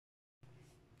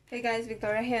Hey guys,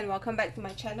 Victoria here and welcome back to my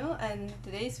channel, and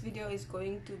today's video is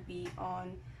going to be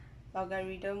on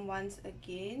logarithm once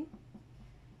again.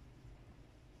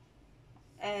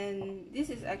 And this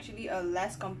is actually a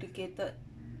less complicated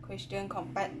question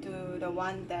compared to the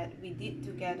one that we did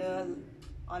together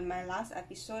on my last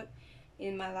episode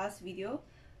in my last video.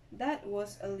 That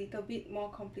was a little bit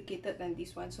more complicated than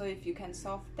this one, so if you can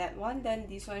solve that one, then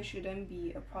this one shouldn't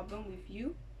be a problem with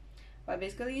you. But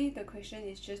basically the question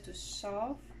is just to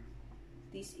solve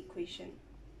this equation.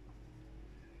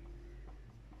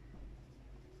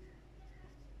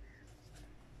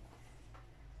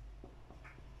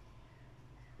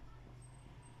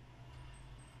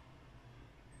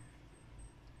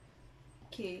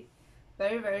 Okay,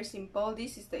 very simple.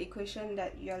 This is the equation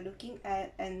that you are looking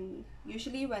at, and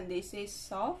usually when they say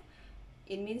solve,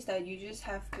 it means that you just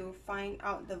have to find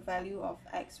out the value of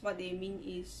x. What they mean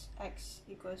is x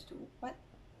equals to what?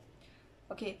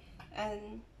 Okay,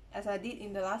 and as I did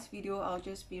in the last video, I'll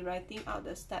just be writing out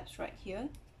the steps right here.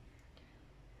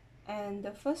 And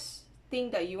the first thing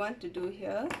that you want to do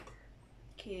here,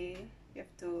 okay, you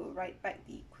have to write back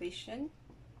the equation.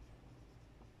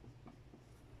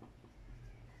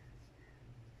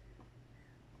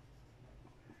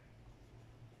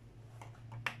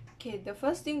 Okay, the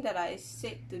first thing that I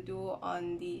said to do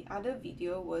on the other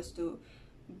video was to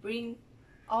bring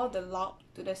all the log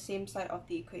to the same side of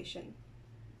the equation.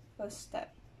 First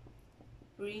step,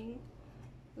 bring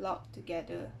log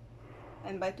together,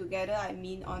 and by together I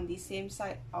mean on the same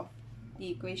side of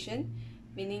the equation,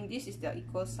 meaning this is the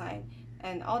equal sign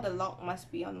and all the log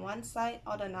must be on one side,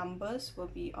 all the numbers will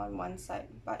be on one side.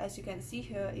 But as you can see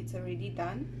here, it's already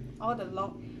done. All the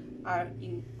log are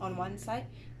on one side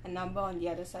and number on the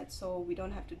other side, so we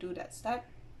don't have to do that step.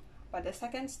 But the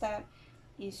second step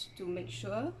is to make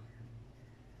sure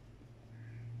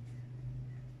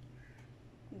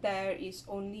there is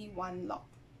only one log.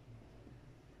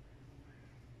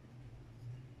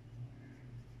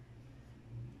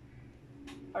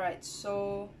 Alright,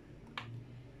 so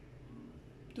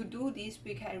to do this,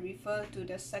 we can refer to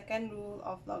the second rule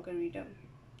of logarithm,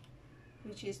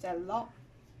 which is that log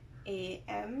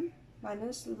am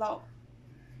minus log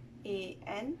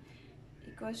an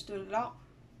equals to log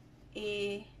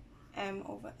am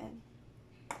over n.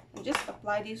 And just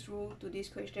apply this rule to this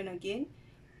question again.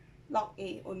 Log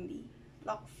a only.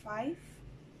 Log 5.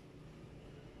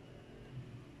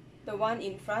 The one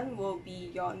in front will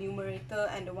be your numerator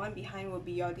and the one behind will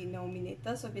be your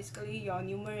denominator. So basically your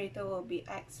numerator will be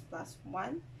x plus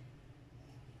 1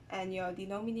 and your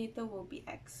denominator will be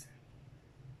x.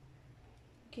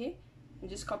 Okay, and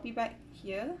just copy back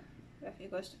here, f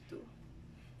equals to 2.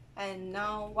 And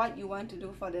now what you want to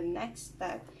do for the next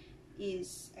step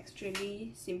is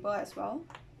extremely simple as well.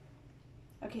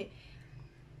 Okay,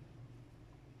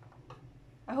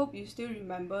 I hope you still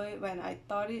remember it when I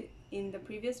taught it in the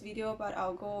previous video, but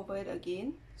I'll go over it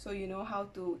again so you know how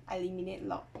to eliminate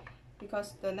log,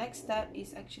 because the next step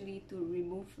is actually to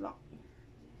remove log.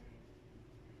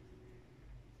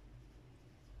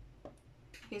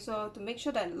 Okay, so to make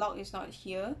sure that log is not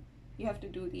here, you have to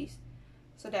do this.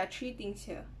 So there are three things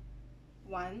here.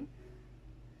 1,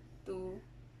 2,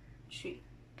 3.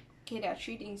 Okay, there are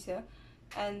three things here,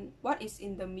 and what is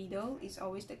in the middle is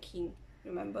always the king.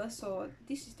 Remember, so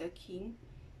this is the king,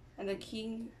 and the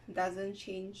king doesn't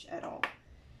change at all.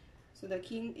 So the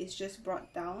king is just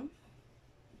brought down.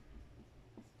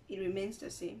 It remains the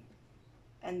same.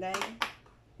 And then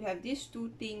we have these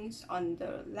two things on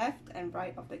the left and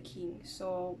right of the king.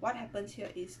 So what happens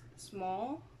here is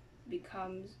small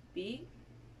becomes big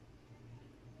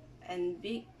and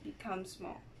big becomes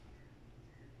small.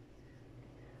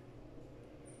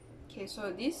 Okay,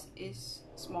 so this is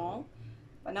small,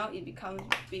 but now it becomes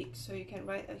big, so you can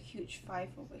write a huge 5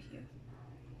 over here.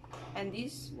 And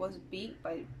this was big,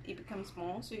 but it becomes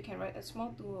small, so you can write a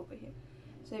small 2 over here.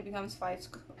 So it becomes 5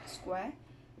 square.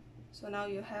 So now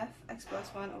you have x plus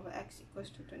 1 over x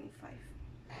equals to 25.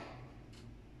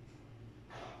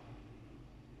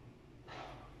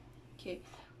 Okay,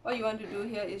 what you want to do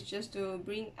here is just to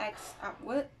bring x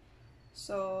upward.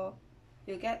 So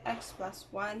you get x plus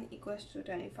 1 equals to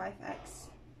 25x.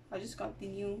 I'll just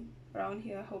continue around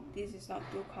here. I hope this is not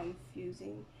too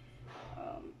confusing.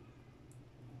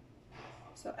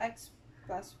 So x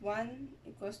plus 1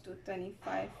 equals to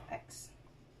 25x.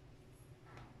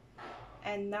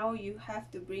 And now you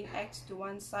have to bring x to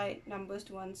one side, numbers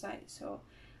to one side. So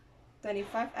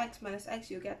 25x minus x,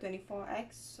 you get 24x.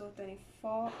 So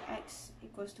 24x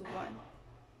equals to 1.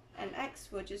 And x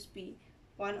will just be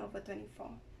 1 over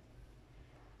 24.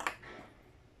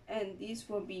 And this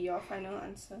will be your final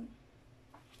answer.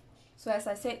 So as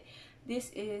I said,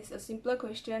 this is a simpler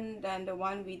question than the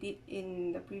one we did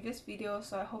in the previous video,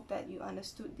 so I hope that you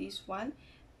understood this one.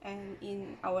 And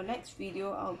in our next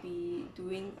video, I'll be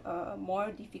doing a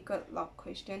more difficult log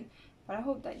question, but I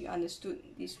hope that you understood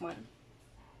this one.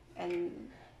 And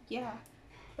yeah,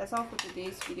 that's all for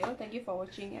today's video. Thank you for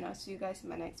watching, and I'll see you guys in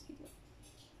my next video.